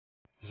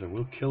So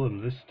we'll kill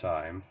him this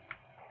time,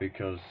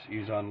 because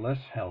he's on less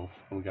health,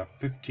 and we got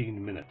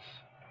 15 minutes.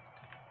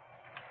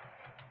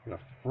 We got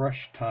a fresh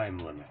time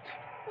limit.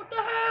 What the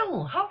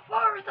hell? How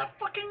far is that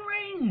fucking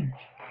range?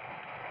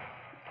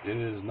 It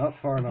is not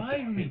far enough to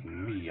Behind me. hit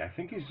me. I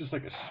think he's just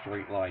like a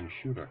straight line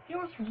shooter. He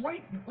was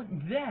right,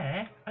 like,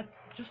 there. I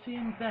just see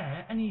him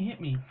there, and he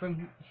hit me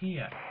from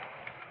here.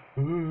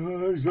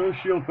 He's got a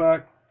shield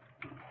back.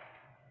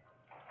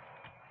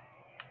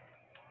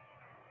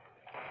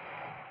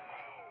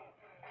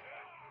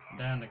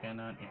 Down again,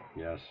 aren't you?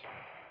 Yes.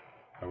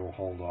 I will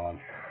hold on.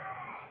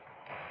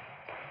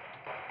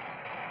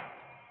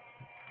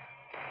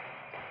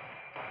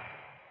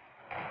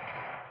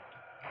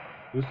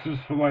 This is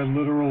for my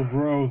literal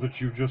bro that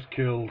you just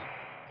killed.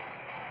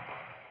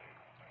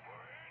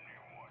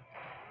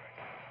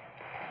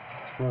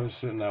 That's why I was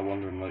sitting there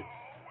wondering, like,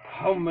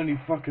 how many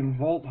fucking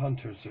Vault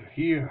Hunters are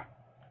here?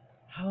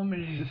 How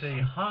many did they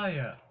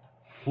hire?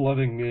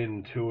 Flooding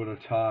in two at a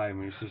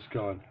time. He's just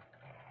going.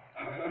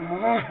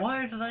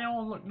 Why do they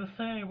all look the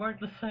same? We're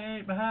the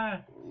same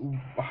hair.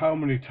 How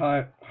many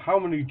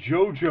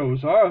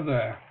JoJos are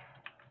there?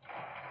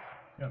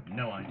 You have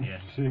no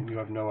idea. You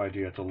have no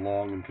idea. It's a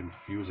long and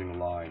confusing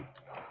line.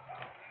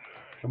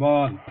 Come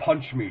on,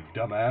 punch me,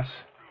 dumbass.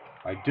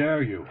 I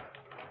dare you.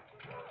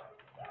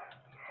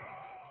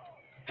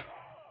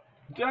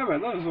 Damn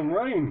it, that is in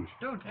range.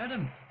 Dude, hit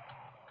him.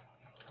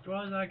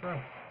 Draw his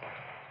aggro.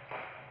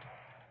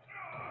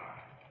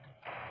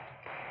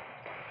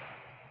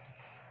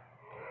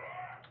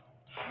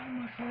 How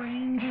much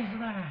range is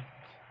that?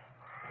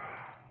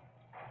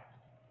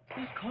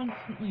 He's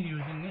constantly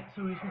using it,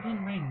 so he's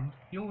within range.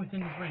 You're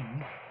within his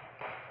range.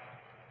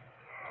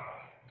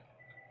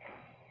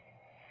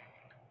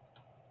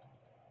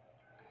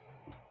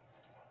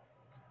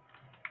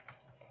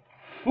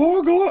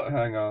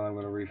 Hang on, I'm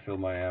gonna refill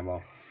my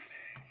ammo.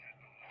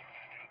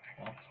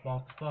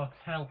 Box,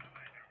 help.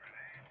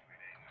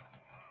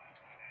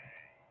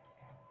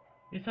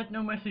 You said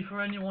no mercy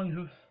for anyone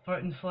who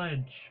threatened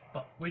Sledge,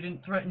 but we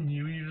didn't threaten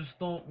you, you just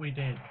thought we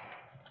did.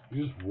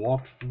 You just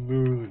walked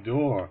through the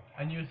door.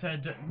 And you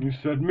said... You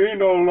said, me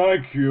no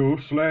like you,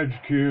 Sledge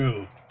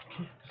kill.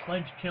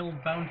 Sledge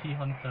killed bounty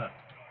hunter.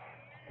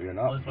 You're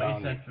not That's what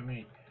you said for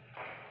me.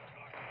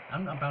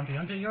 I'm not a bounty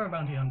hunter, you're a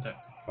bounty hunter.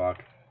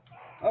 Fuck.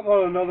 I'm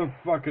on another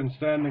fucking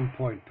standing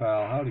point,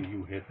 pal. How do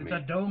you hit me?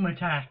 It's a dome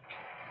attack.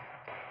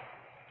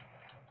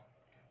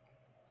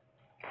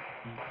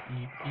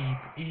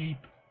 Eep.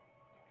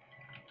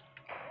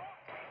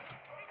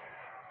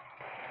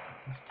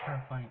 It's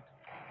terrifying.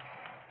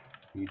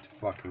 Need to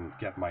fucking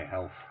get my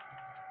health.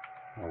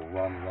 Or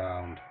run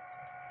around.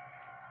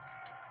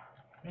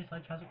 Hey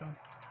Sledge, how's it going?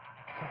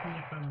 Stopping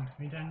you from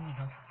me down your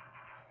health.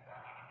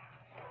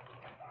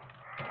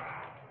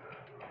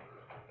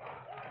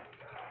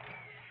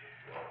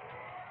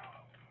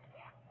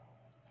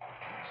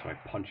 So my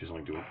punch is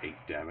only doing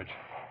 8 damage.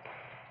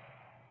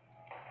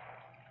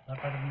 Is that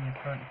better than your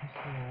current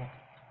pistol or...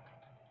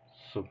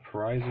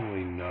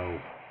 Surprisingly, no.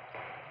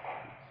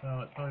 So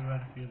it's probably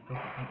better for you to go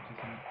for punches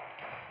in it.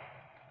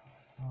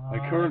 My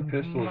current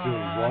pistol is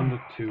doing 1 to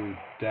 2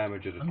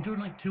 damage at a I'm doing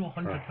like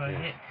 200 per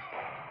hit.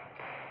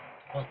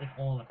 Well, if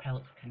all the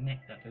pellets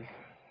connect, that is.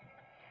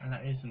 And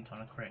that isn't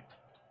on a crit.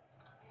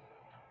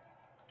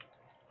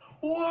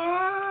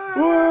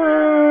 Whoa!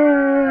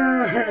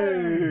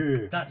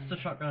 That's the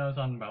shotgun I was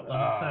on about,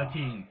 level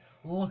 13.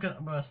 Look at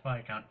the burst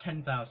fire count,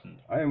 10,000.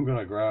 I am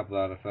gonna grab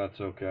that if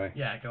that's okay.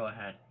 Yeah, go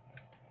ahead.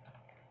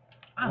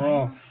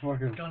 Oh,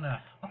 fucking...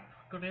 gonna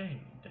upgrade.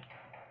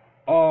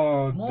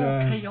 Oh, More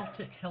damn.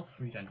 chaotic health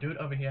regen. Do it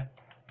over here.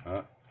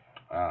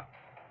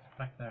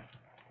 Back there.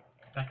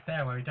 Back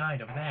there where he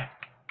died, over there.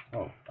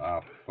 Oh,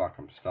 fuck,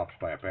 I'm stopped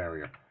by a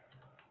barrier.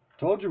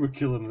 Told you we'd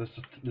kill him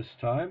this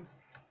time.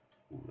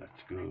 Ooh,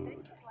 that's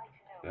good.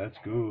 That's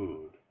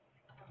good.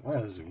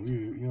 Well,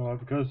 you know,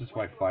 because it's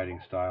my fighting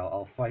style,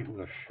 I'll fight with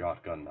a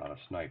shotgun, not a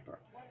sniper.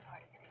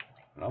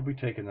 And I'll be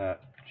taking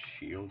that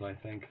shield, I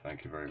think.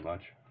 Thank you very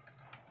much.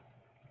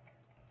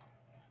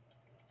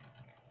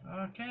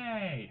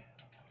 Okay.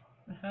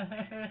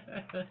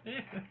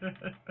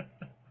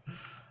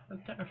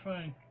 That's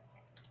terrifying.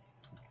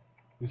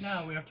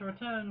 Now we have to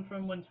return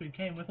from whence we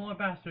came with more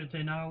bastards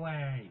in our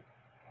way.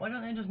 Why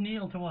don't they just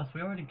kneel to us?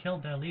 We already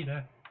killed their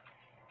leader.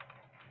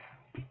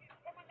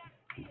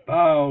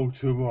 Bow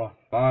to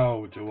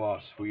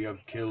us. We have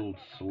killed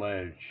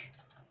Sledge.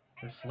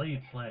 The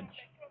Slade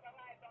Sledge.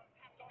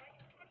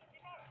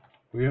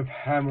 We have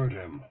hammered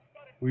him.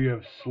 We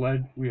have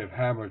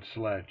hammered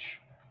Sledge.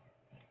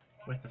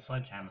 With the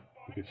sledgehammer.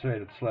 You could say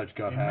that Sledge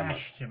got we hammered.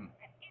 Mashed him.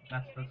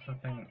 That's the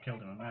thing that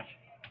killed him, a mash.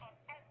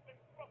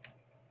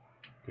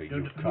 Okay,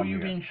 Dude, who are you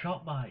being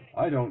shot by?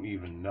 I don't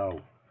even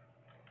know.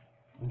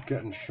 I'm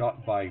getting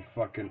shot by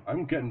fucking...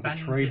 I'm getting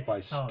betrayed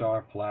by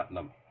Star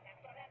Platinum.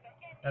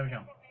 There we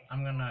go.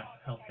 I'm gonna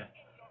help you.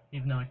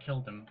 Even though I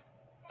killed him,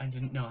 I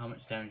didn't know how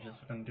much damage this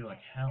was gonna do,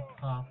 like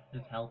half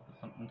his health or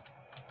something.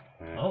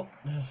 Yeah. Oh,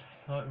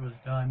 thought it was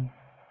done.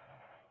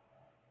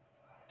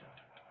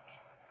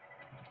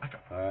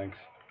 Thanks.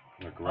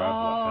 I'm gonna grab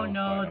Oh one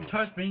no, health the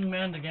turret's being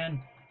manned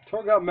again.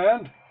 Turret got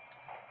manned?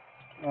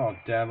 Oh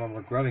damn, I'm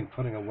regretting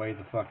putting away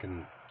the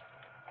fucking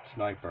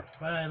sniper.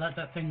 Why did I let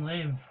that thing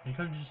live? They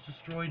could have just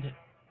destroyed it.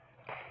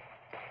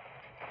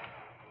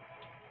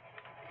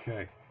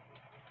 Okay.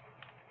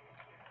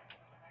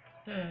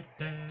 Right,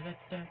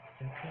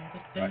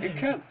 it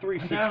can't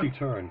 360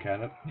 turn,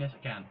 can it? Yes,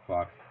 it can.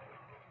 Fuck.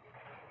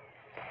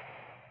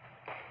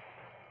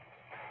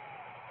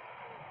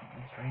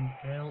 This range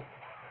kill.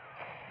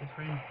 This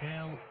range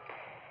kill.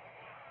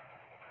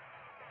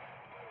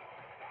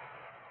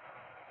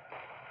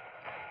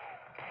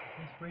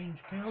 This range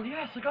kill.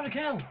 Yes, I got a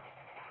kill!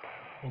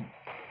 Boom.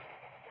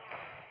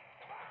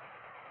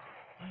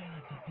 I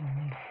like that thing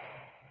live.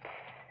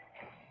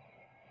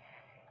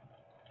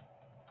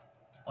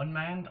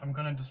 Unmanned, I'm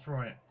gonna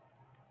destroy it.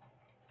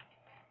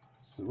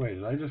 So, wait,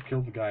 did I just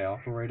kill the guy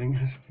operating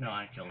it? No,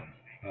 I killed him.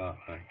 Oh,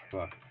 thank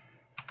fuck.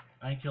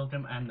 I killed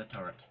him and the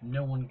turret.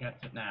 No one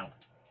gets it now.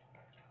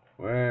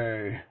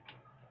 Way.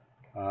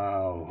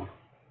 Ow.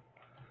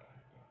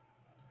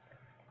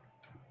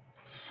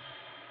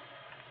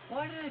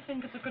 Why did I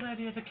think it's a good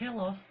idea to kill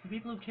us? The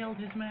people who killed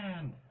his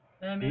man.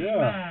 Their main Yeah.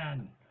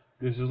 man.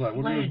 This is like,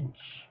 Sledge.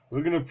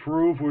 we're gonna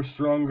prove we're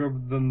stronger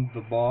than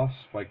the boss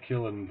by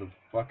killing the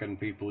fucking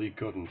people he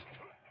couldn't.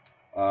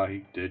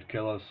 He did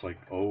kill us like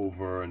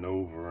over and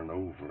over and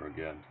over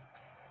again.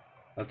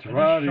 That's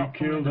right, he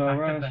killed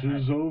our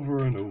asses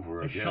over and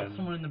over again. He shot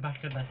someone in the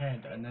back of the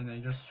head and then they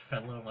just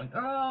fell over like,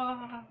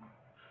 ah!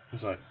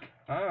 It's like,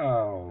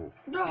 ow.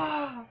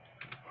 Ah!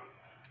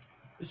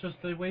 It's just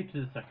they waited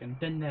a second,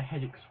 then their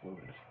head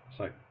exploded. It's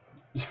like,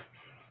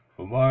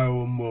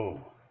 Omae mo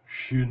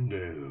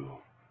shindo.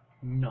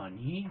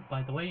 Nani?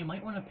 By the way, you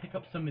might want to pick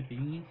up some of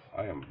these.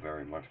 I am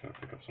very much gonna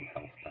pick up some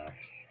health packs.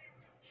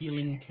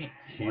 Healing kits.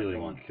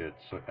 Healing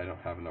kits, so I don't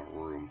have enough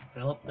room.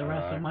 Fill up the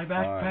rest of my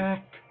backpack.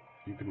 Fine.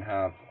 You can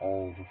have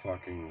all the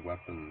fucking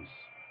weapons.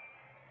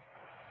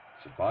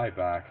 It's a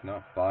buyback,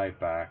 not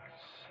buyback,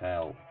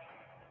 sell.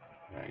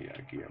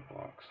 Yeah,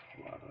 gearbox.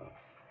 A lot of.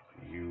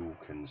 You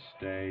can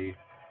stay,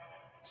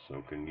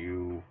 so can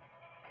you.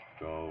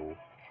 Go,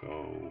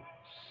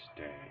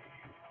 stay.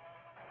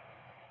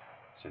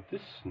 So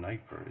this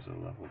sniper is a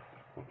level.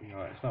 You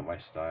know, it's not my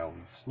style.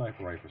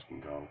 Sniper rifles can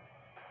go.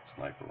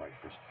 Sniper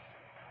rifles.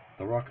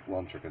 The rocket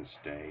launcher can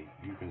stay.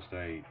 You can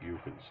stay. You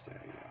can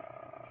stay.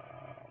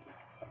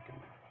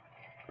 Fucking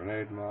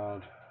grenade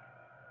mod.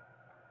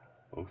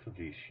 Both of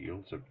these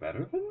shields are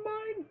better than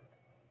mine?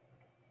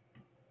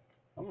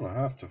 I'm gonna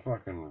have to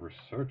fucking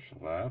research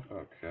that.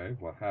 Okay,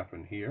 what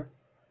happened here?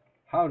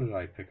 How did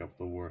I pick up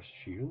the worst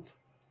shield?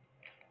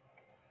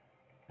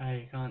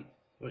 I can't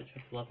switch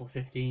up to level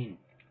 15.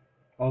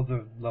 Oh,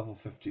 the level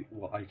 50.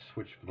 Well, I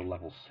switched for the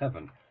level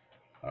 7.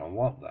 I don't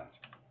want that.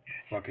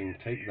 Fucking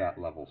take that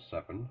level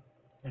 7.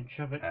 And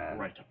shove it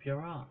right up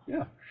your ass.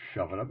 Yeah,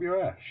 shove it up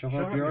your ass. Shove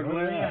it up your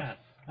ugly ass.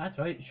 That's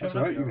right, That's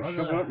right, you can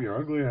shove it up your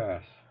ugly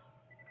ass.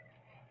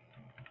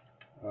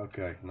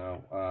 Okay,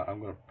 now I'm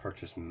gonna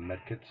purchase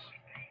medkits.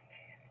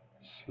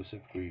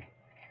 Specifically,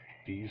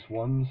 these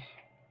ones.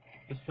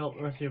 Just fill up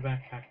the rest of your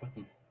backpack with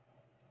them.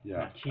 Yeah.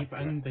 They're cheap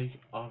and they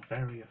are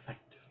very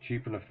effective.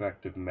 Cheap and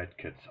effective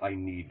medkits. I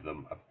need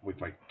them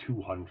with my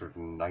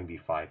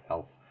 295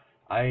 health.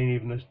 I ain't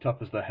even as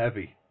tough as the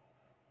heavy.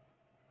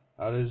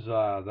 That is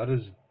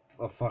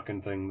a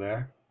fucking thing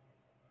there.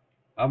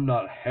 I'm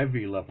not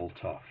heavy level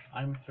tough.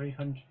 I'm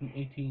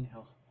 318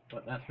 health,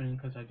 but that's mainly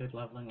because I did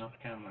leveling off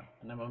camera,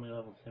 and I'm only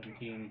level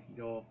 17.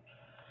 You're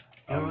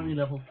only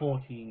level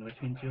 14,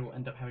 which means you'll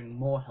end up having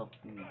more health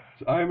than me.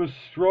 So I'm as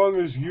strong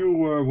as you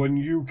were when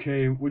you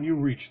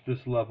reached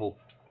this level.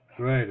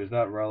 Great, is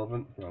that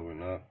relevant? Probably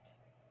not.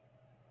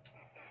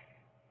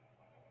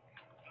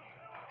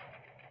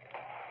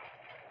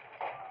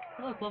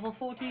 Look, level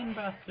 14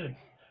 bastards.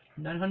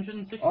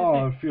 966.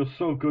 Oh, it feels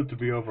so good to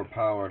be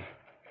overpowered.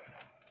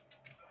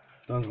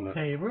 Doesn't it?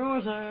 Hey,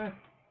 Rosa.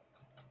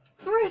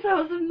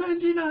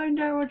 3099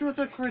 damage with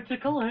a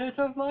critical hit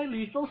of my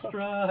lethal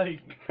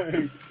strike.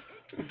 Hey.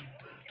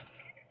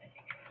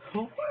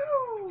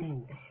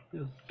 Woo!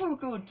 Feels so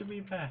good to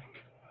be back.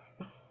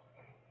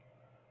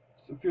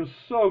 It feels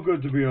so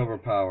good to be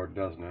overpowered,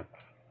 doesn't it?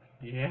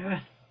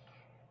 Yes.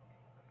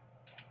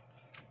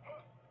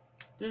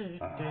 You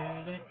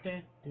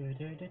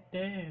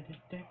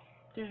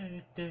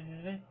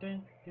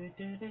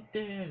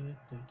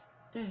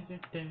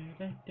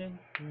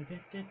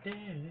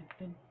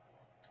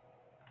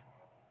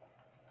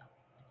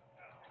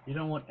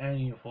don't want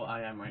any of what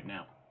I am right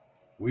now.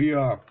 We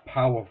are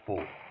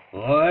powerful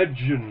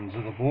legends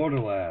of the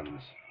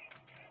Borderlands.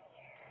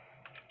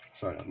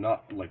 Sorry,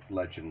 not like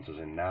legends as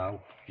in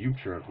now,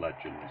 future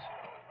legends.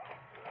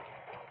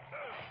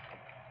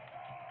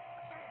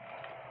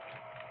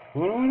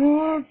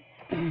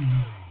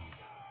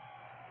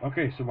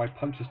 Okay, so my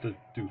punches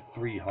do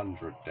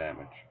 300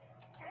 damage.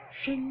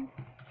 Shing!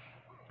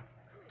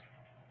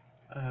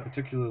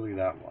 Particularly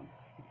that one.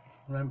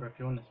 Remember, if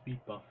you want a speed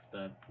buff,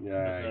 then...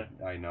 Yeah,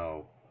 I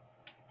know.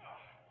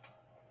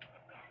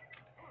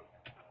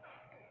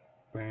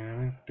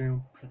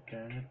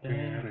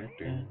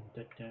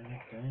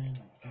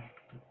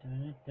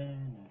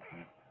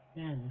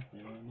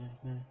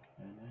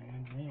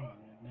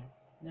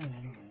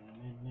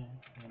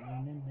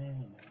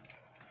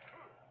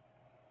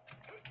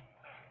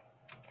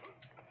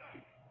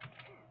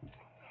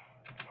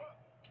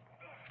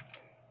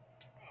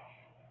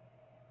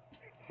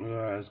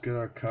 Alright, let's get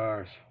our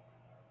cars.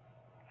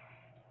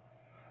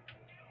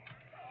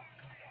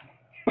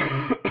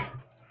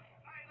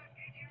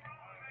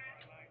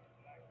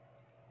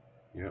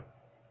 Yep.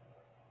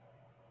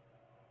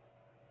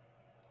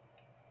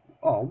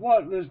 Oh,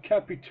 what? There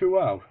can't be two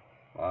out.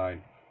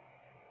 Fine.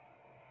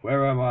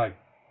 Where am I?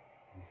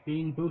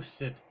 Being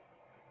boosted.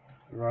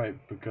 Right,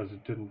 because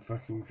it didn't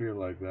fucking feel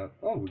like that.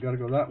 Oh, we gotta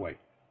go that way.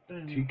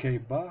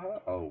 TK Baja?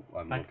 Oh,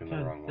 I'm looking the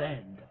wrong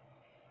way.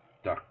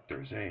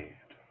 Dr. Zed.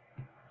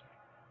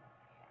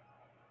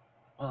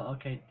 Oh,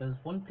 okay, there's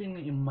one thing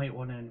that you might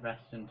want to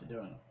invest into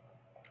doing.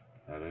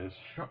 That is?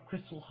 Shock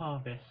Crystal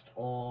Harvest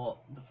or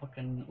the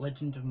fucking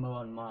Legend of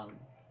Moa and Marley.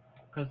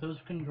 Because those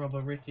can drop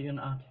Aritian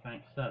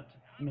artifacts that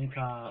make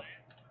our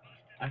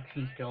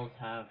action skills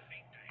have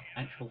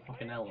actual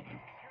fucking elements.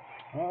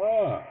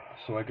 Ah,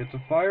 so I get to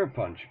fire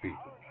punch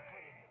people.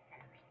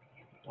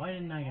 Why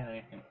didn't I get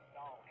anything?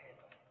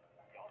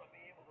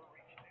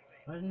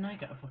 Why didn't I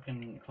get a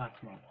fucking class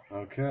mod?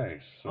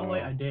 Okay, so... Oh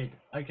wait, I did.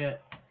 I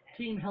get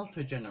team health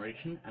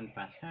regeneration and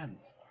fast hands.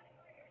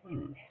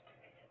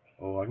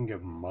 Oh, I can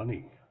get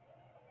money.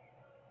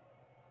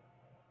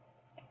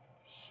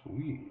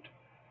 Sweet.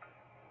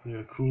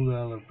 The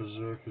cooldown of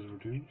Berserk is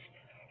reduced.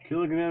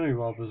 Killing an enemy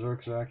while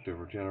Berserk's active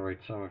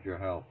regenerates some of your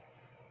health.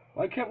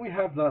 Why can't we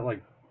have that,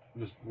 like,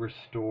 just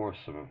restore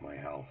some of my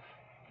health?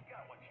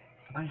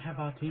 I have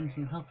our team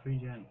some health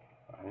regen.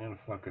 I'm gonna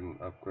fucking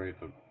upgrade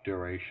the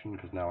duration,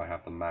 because now I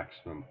have the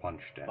maximum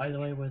punch damage. By the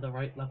way, we're the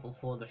right level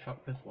for the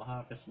Shock Crystal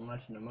Harvest and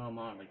Legend of Moa and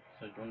Marley.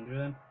 So do you want to do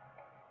them?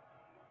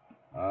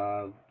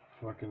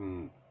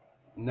 Fucking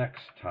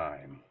next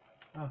time.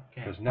 Okay.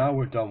 Because now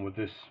we're done with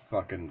this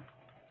fucking...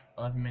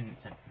 11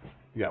 minutes in.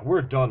 Yeah,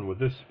 we're done with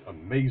this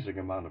amazing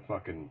amount of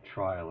fucking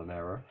trial and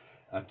error.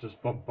 And just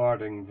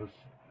bombarding the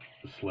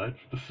sledge,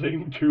 the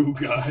same two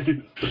guys.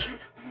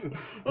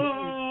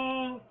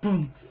 Boom!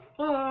 Boom!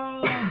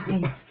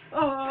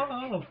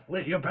 Oh!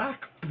 Wait, you're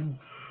back?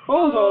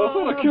 Hold on, I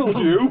thought I killed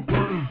you.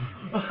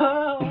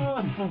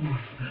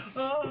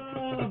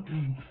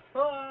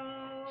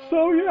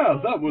 So yeah,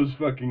 that was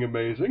fucking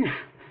amazing.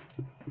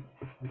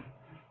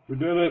 We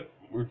did it.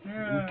 We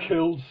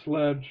killed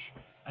Sledge.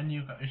 And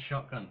you got his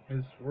shotgun.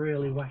 His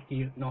really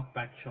wacky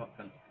knockback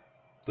shotgun.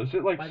 Does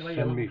it like By the way,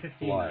 send you're me level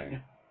 15,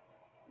 flying?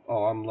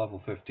 Oh, I'm level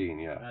 15,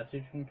 yeah. see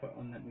if you can put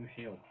on that new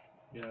shield.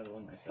 You know, the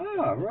one I said.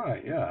 Ah,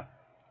 right, yeah.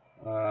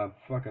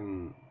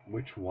 Fucking,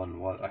 which one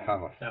was? I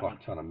have a fuck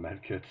ton of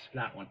medkits.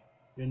 That one.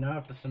 You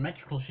know, the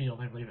symmetrical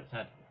shield, I believe it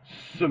said.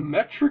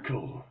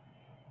 Symmetrical?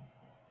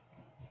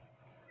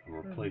 I'm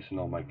replacing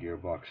all my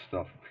gearbox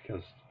stuff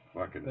because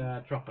fucking...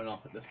 dropping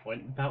off at this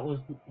point. That was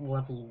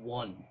level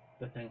 1,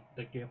 the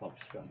gearbox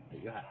gun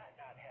that you had.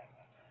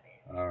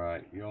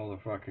 Alright, y'all are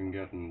fucking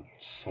getting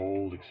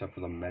sold except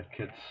for the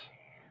medkits.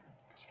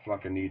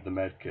 Fucking need the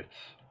medkits.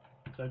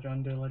 So do you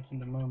want to do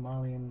Legend of Moa and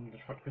Marley and the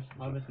Shock Crystal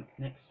Harvest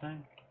next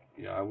time?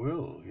 Yeah, I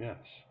will, yes.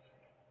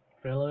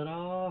 Fill it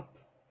up!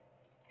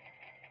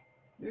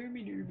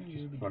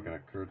 Just fucking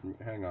occurred to me.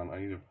 Hang on, I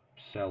need to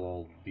sell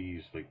all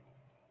these, like,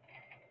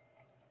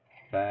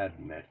 bad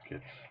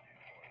medkits.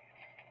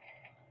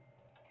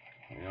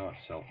 You know, I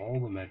sell all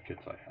the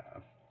medkits I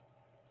have.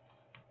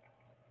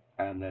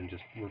 And then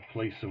just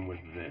replace them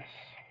with this.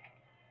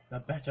 The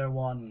better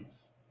ones.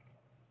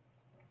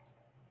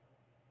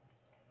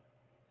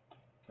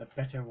 The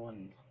better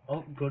ones.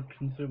 Oh, good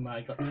consumer.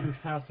 I got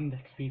 2,000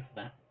 XP for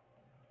that.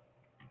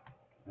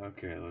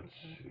 Okay, let's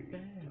see.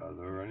 Are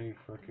there any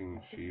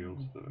fucking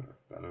shields that are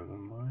better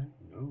than mine?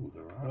 No,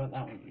 there aren't. How about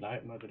that one?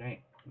 Light mode it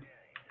ain't.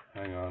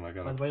 Hang on, I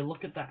gotta... By the way,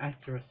 look at that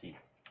accuracy.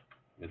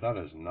 Yeah, that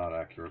is not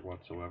accurate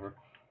whatsoever.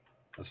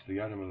 That's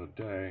the item of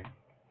the day.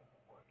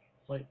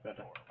 Slight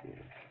better.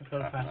 It's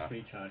got a fast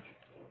recharge.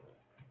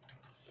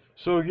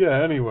 So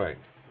yeah, anyway.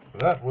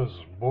 That was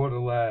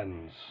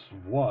Borderlands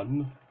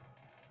 1.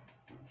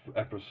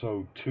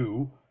 Episode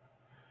 2.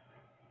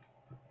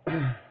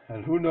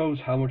 And who knows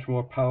how much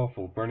more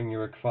powerful Burning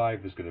Uric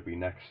 5 is going to be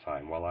next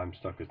time, while I'm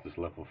stuck as this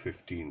level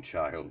 15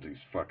 child who's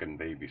fucking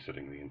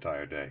babysitting the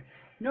entire day.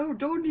 No,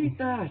 don't eat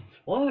that!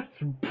 What?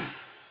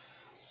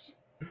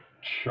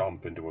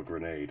 Chomp into a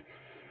grenade.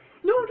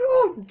 No,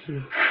 don't!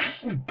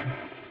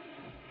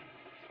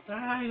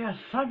 Ah, you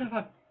son of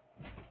a...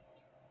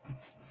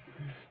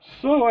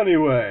 So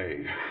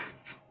anyway,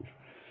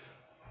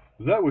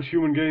 that was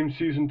Human Games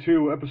Season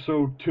 2,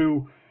 Episode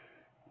 2.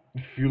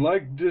 If you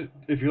liked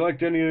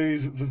any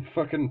of the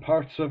fucking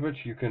parts of it,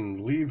 you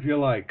can leave your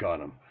like on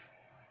them.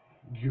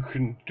 You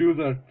can do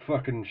that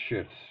fucking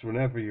shit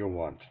whenever you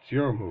want. It's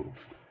your move.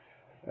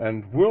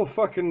 And I'll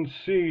fucking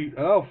see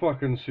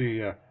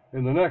you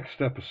in the next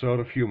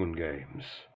episode of Human Games.